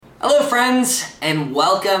Hello friends, and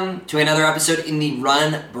welcome to another episode in the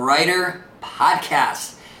Run Breiter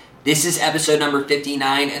podcast. This is episode number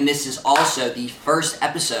 59, and this is also the first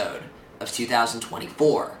episode of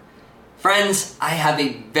 2024. Friends, I have a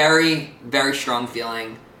very, very strong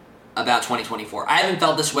feeling about 2024. I haven't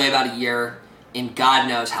felt this way about a year in God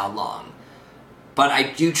knows how long. But I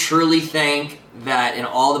do truly think that in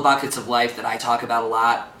all the buckets of life that I talk about a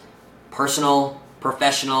lot, personal,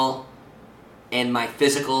 professional, and my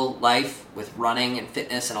physical life with running and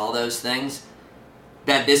fitness and all those things,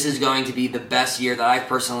 that this is going to be the best year that I've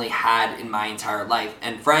personally had in my entire life.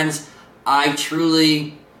 And friends, I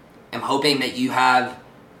truly am hoping that you have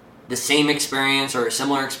the same experience or a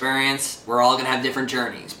similar experience. We're all going to have different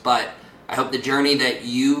journeys, but I hope the journey that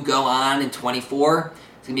you go on in 24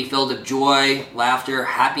 is going to be filled with joy, laughter,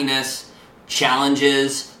 happiness,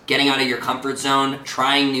 challenges, getting out of your comfort zone,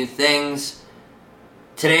 trying new things.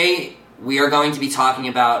 Today, we are going to be talking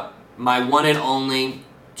about my one and only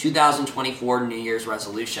 2024 New Year's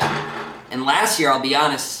resolution. And last year, I'll be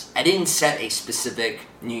honest, I didn't set a specific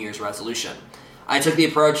New Year's resolution. I took the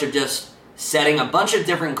approach of just setting a bunch of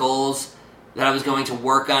different goals that I was going to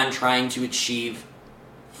work on trying to achieve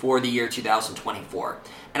for the year 2024.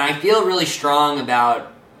 And I feel really strong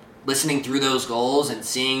about listening through those goals and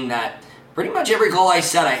seeing that pretty much every goal I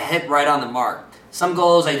set, I hit right on the mark. Some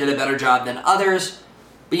goals I did a better job than others.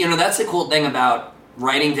 But that's the cool thing about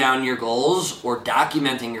writing down your goals or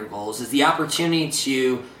documenting your goals is the opportunity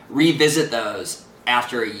to revisit those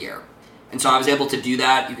after a year. And so I was able to do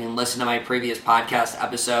that. You can listen to my previous podcast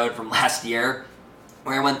episode from last year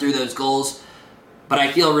where I went through those goals. But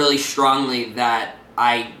I feel really strongly that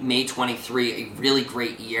I made 23 a really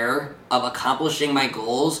great year of accomplishing my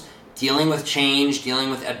goals, dealing with change, dealing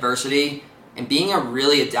with adversity, and being a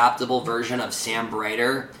really adaptable version of Sam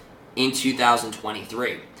Breiter in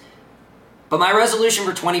 2023. But my resolution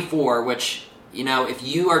for 24, which, if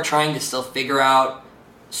you are trying to still figure out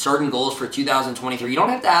certain goals for 2023, you don't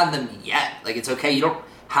have to have them yet. It's okay. You don't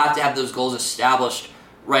have to have those goals established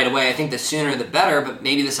right away. I think the sooner the better, but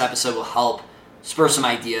maybe this episode will help spur some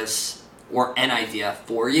ideas or an idea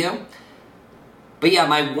for you. But yeah,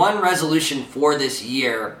 my one resolution for this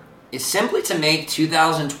year is simply to make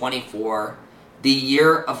 2024 the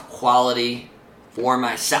year of quality for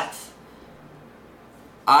myself.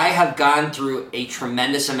 I have gone through a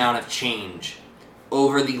tremendous amount of change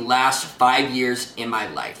over the last 5 years in my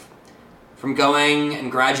life. From going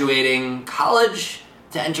and graduating college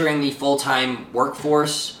to entering the full-time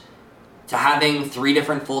workforce to having 3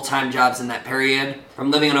 different full-time jobs in that period.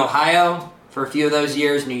 From living in Ohio for a few of those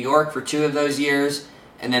years, New York for 2 of those years,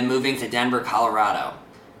 and then moving to Denver, Colorado.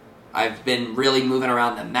 I've been really moving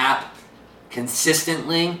around the map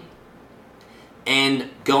consistently and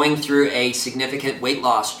going through a significant weight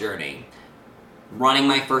loss journey, running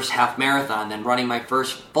my first half marathon, then running my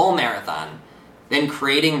first full marathon, then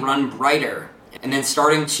creating Run Breiter, and then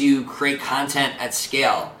starting to create content at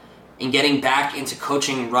scale and getting back into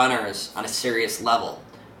coaching runners on a serious level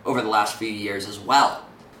over the last few years as well.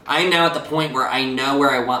 I am now at the point where I know where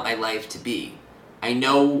I want my life to be. I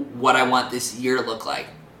know what I want this year to look like.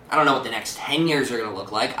 I don't know what the next 10 years are going to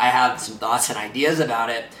look like. I have some thoughts and ideas about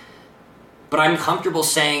it. But I'm comfortable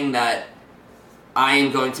saying that I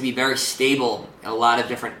am going to be very stable in a lot of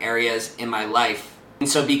different areas in my life. And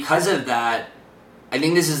so because of that, I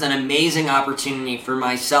think this is an amazing opportunity for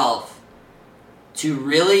myself to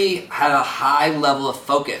really have a high level of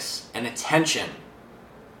focus and attention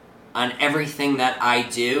on everything that I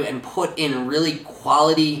do and put in really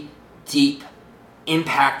quality, deep,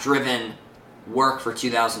 impact-driven work for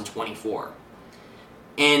 2024.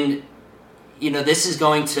 And this is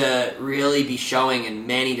going to really be showing in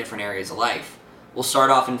many different areas of life. We'll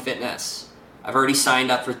start off in fitness. I've already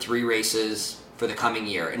signed up for 3 races for the coming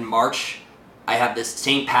year. In March, I have this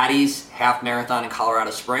St. Patty's half marathon in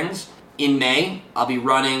Colorado Springs. In May, I'll be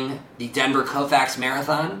running the Denver Colfax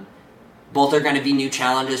Marathon. Both are going to be new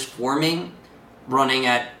challenges for me. Running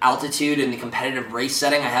at altitude in the competitive race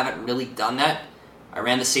setting, I haven't really done that. I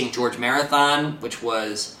ran the St. George Marathon, which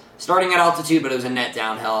was starting at altitude, but it was a net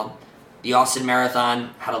downhill. The Austin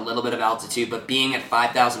Marathon had a little bit of altitude, but being at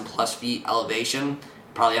 5,000 plus feet elevation,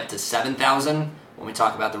 probably up to 7,000 when we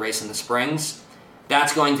talk about the race in the Springs,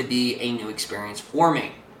 that's going to be a new experience for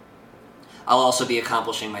me. I'll also be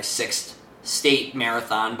accomplishing my 6th state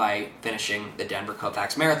marathon by finishing the Denver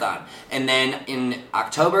Colfax Marathon. And then in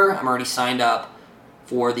October, I'm already signed up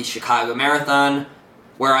for the Chicago Marathon,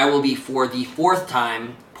 where I will be for the 4th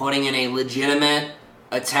time putting in a legitimate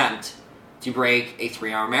attempt to break a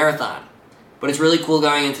 3-hour marathon. But it's really cool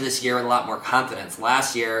going into this year with a lot more confidence.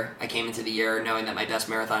 Last year, I came into the year knowing that my best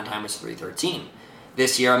marathon time was 3:13.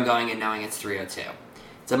 This year I'm going in knowing it's 3:02.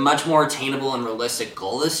 It's a much more attainable and realistic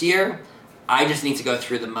goal this year. I just need to go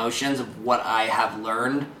through the motions of what I have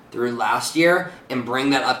learned through last year and bring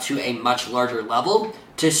that up to a much larger level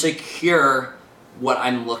to secure what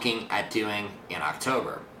I'm looking at doing in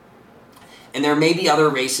October. And there may be other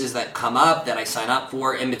races that come up that I sign up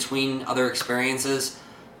for in between other experiences.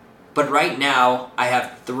 But right now, I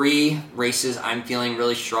have 3 races I'm feeling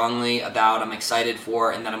really strongly about, I'm excited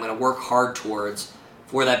for, and that I'm going to work hard towards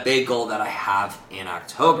for that big goal that I have in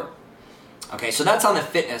October. Okay, so that's on the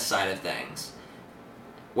fitness side of things.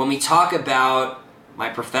 When we talk about my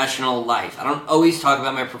professional life, I don't always talk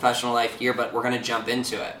about my professional life here, but we're going to jump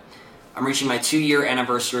into it. I'm reaching my 2-year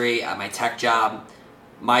anniversary at my tech job.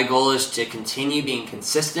 My goal is to continue being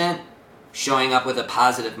consistent, showing up with a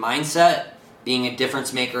positive mindset, being a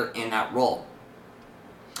difference maker in that role.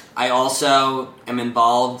 I also am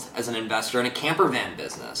involved as an investor in a camper van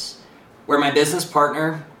business, where my business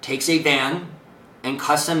partner takes a van and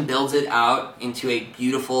custom builds it out into a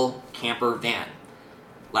beautiful camper van.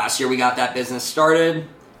 Last year we got that business started.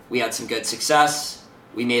 We had some good success.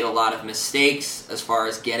 We made a lot of mistakes as far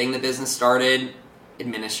as getting the business started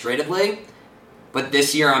administratively. But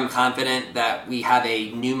this year I'm confident that we have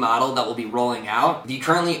a new model that will be rolling out. If you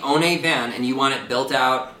currently own a van and you want it built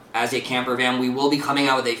out as a camper van, we will be coming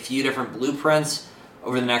out with a few different blueprints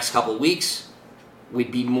over the next couple weeks.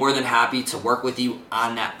 We'd be more than happy to work with you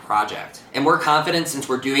on that project. And we're confident, since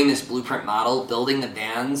we're doing this blueprint model, building the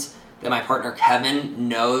vans, that my partner Kevin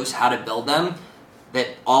knows how to build them, that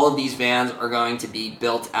all of these vans are going to be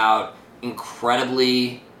built out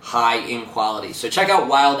incredibly high in quality. So check out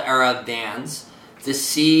Wild Era Vans to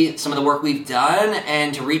see some of the work we've done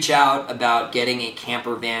and to reach out about getting a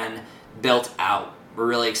camper van built out. We're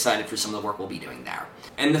really excited for some of the work we'll be doing there.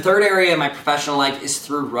 And the third area of my professional life is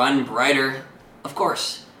through Run Breiter, of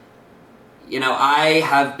course. You know, I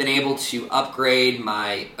have been able to upgrade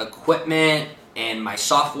my equipment and my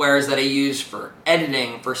softwares that I use for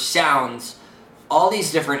editing, for sounds, all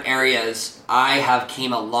these different areas I have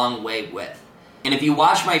came a long way with. And if you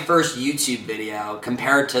watch my first YouTube video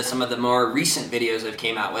compared to some of the more recent videos I've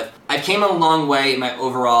came out with, I've came a long way in my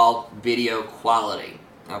overall video quality.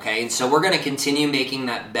 Okay, and so we're going to continue making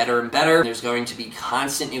that better and better. There's going to be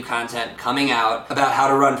constant new content coming out about how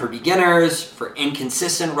to run for beginners, for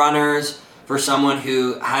inconsistent runners, for someone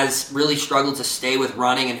who has really struggled to stay with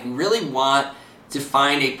running and who really want to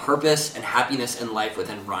find a purpose and happiness in life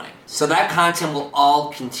within running. So that content will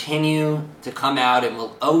all continue to come out and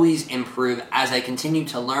will always improve as I continue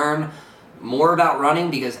to learn more about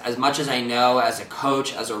running, because as much as I know as a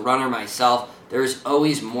coach, as a runner myself, there's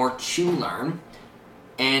always more to learn.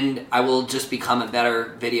 And I will just become a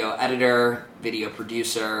better video editor, video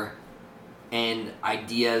producer, and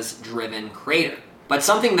ideas-driven creator. But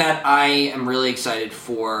something that I am really excited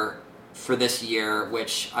for this year,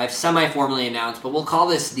 which I've semi-formally announced, but we'll call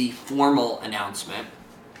this the formal announcement,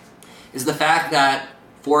 is the fact that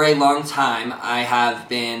for a long time I have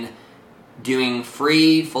been doing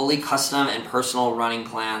free, fully custom and personal running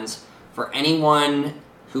plans for anyone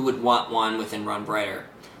who would want one within Run Breiter.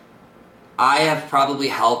 I have probably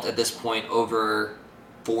helped at this point over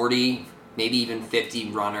 40, maybe even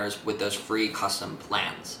 50 runners with those free custom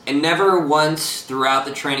plans. And never once throughout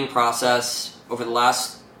the training process over the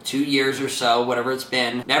last 2 years or so, whatever it's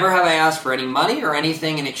been, never have I asked for any money or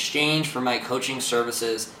anything in exchange for my coaching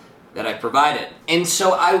services that I provided. And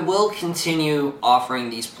so I will continue offering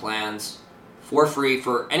these plans for free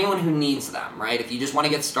for anyone who needs them, right? If you just want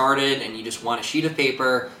to get started and you just want a sheet of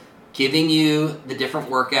paper giving you the different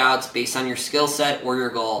workouts based on your skill set or your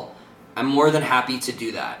goal, I'm more than happy to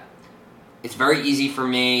do that. It's very easy for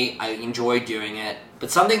me. I enjoy doing it. But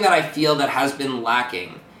something that I feel that has been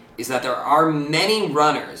lacking is that there are many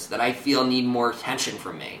runners that I feel need more attention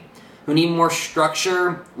from me, who need more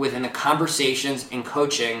structure within the conversations and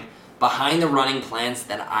coaching behind the running plans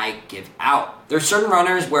that I give out. There are certain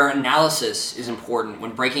runners where analysis is important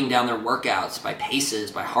when breaking down their workouts by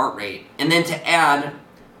paces, by heart rate. And then to add,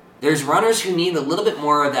 there's runners who need a little bit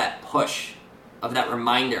more of that push, of that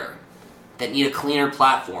reminder, that need a cleaner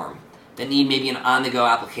platform, that need maybe an on-the-go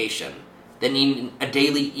application, that need a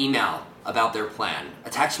daily email about their plan,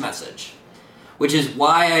 a text message, which is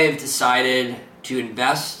why I have decided to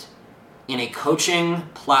invest in a coaching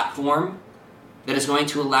platform that is going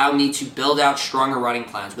to allow me to build out stronger running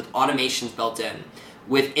plans with automations built in,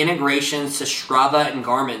 with integrations to Strava and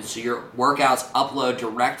Garmin so your workouts upload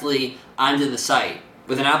directly onto the site,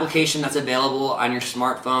 with an application that's available on your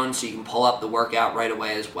smartphone so you can pull up the workout right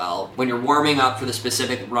away as well when you're warming up for the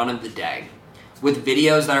specific run of the day, with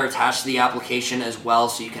videos that are attached to the application as well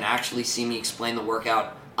so you can actually see me explain the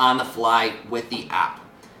workout on the fly with the app.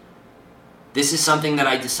 This is something that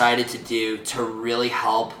I decided to do to really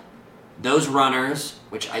help those runners,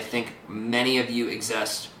 which I think many of you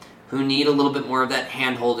exist, who need a little bit more of that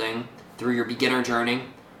hand-holding through your beginner journey,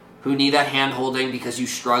 who need that hand-holding because you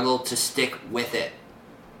struggle to stick with it.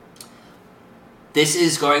 This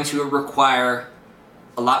is going to require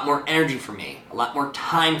a lot more energy from me, a lot more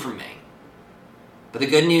time from me. But the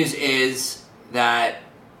good news is that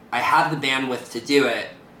I have the bandwidth to do it,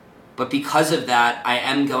 but because of that, I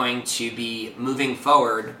am going to be moving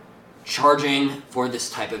forward charging for this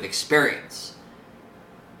type of experience.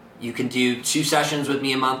 You can do 2 sessions with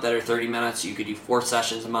me a month that are 30 minutes. You could do 4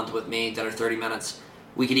 sessions a month with me that are 30 minutes.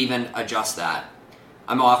 We could even adjust that.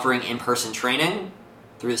 I'm offering in-person training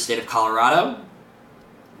through the state of Colorado,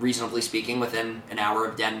 reasonably speaking, within an hour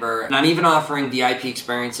of Denver. And I'm even offering VIP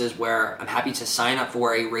experiences where I'm happy to sign up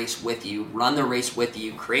for a race with you, run the race with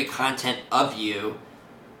you, create content of you,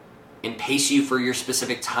 and pace you for your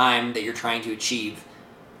specific time that you're trying to achieve.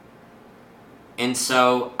 And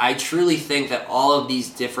so I truly think that all of these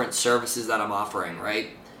different services that I'm offering, right,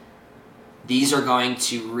 these are going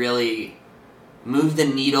to really move the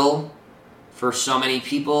needle for so many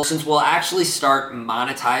people, since we'll actually start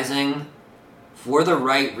monetizing for the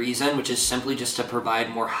right reason, which is simply just to provide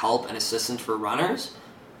more help and assistance for runners,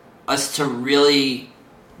 us to really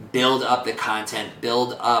build up the content,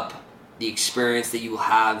 build up the experience that you will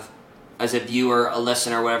have as a viewer, a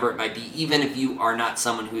listener, whatever it might be, even if you are not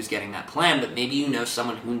someone who's getting that plan, but maybe you know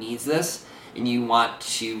someone who needs this and you want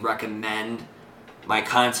to recommend my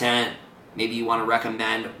content, maybe you want to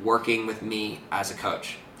recommend working with me as a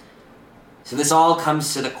coach. So this all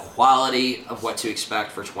comes to the quality of what to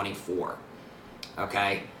expect for 24.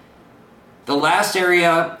 Okay? The last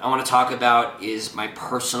area I want to talk about is my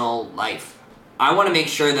personal life. I want to make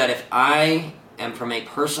sure that if I am, from a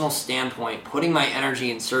personal standpoint, putting my energy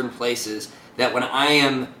in certain places, that when I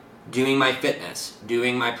am doing my fitness,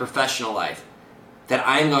 doing my professional life, that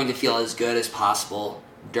I'm going to feel as good as possible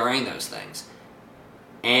during those things.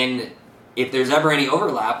 And if there's ever any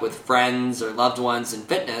overlap with friends or loved ones in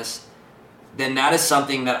fitness, then that is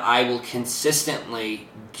something that I will consistently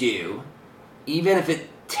do, even if it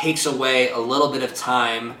takes away a little bit of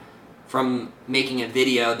time from making a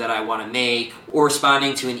video that I want to make or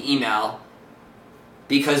responding to an email.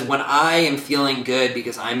 Because when I am feeling good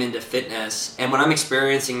because I'm into fitness, and when I'm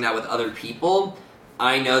experiencing that with other people,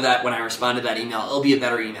 I know that when I respond to that email, it'll be a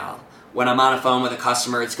better email. When I'm on a phone with a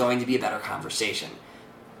customer, it's going to be a better conversation.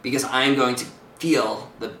 Because I'm going to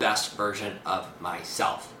feel the best version of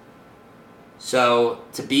myself. So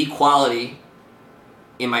to be quality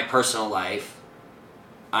in my personal life,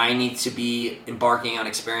 I need to be embarking on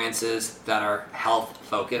experiences that are health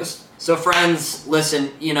focused. So friends,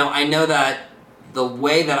 listen, I know that the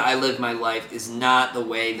way that I live my life is not the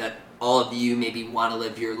way that all of you maybe want to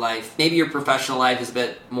live your life. Maybe your professional life is a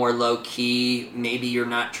bit more low key. Maybe you're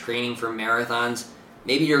not training for marathons.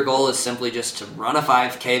 Maybe your goal is simply just to run a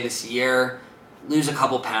 5K this year, lose a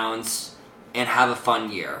couple pounds, and have a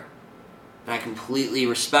fun year. And I completely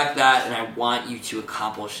respect that, and I want you to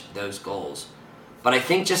accomplish those goals. But I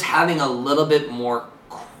think just having a little bit more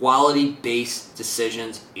quality-based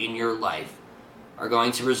decisions in your life are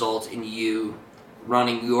going to result in you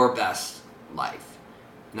running your best life.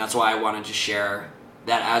 And that's why I wanted to share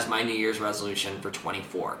that as my New Year's resolution for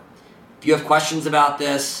 24. If you have questions about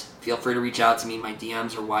this, feel free to reach out to me. My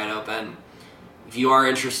DMs are wide open. If you are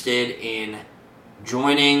interested in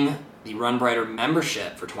joining the Run Breiter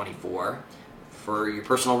membership for 24, for your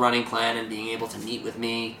personal running plan and being able to meet with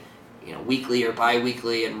me, weekly or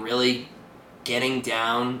bi-weekly, and really getting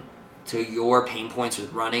down to your pain points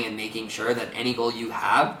with running and making sure that any goal you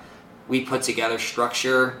have, we put together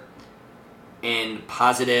structure and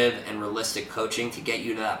positive and realistic coaching to get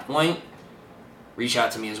you to that point, reach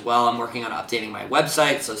out to me as well. I'm working on updating my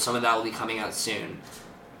website, so some of that will be coming out soon.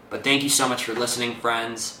 But thank you so much for listening,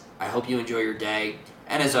 friends. I hope you enjoy your day.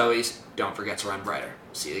 And as always, don't forget to run brighter.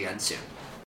 See you again soon.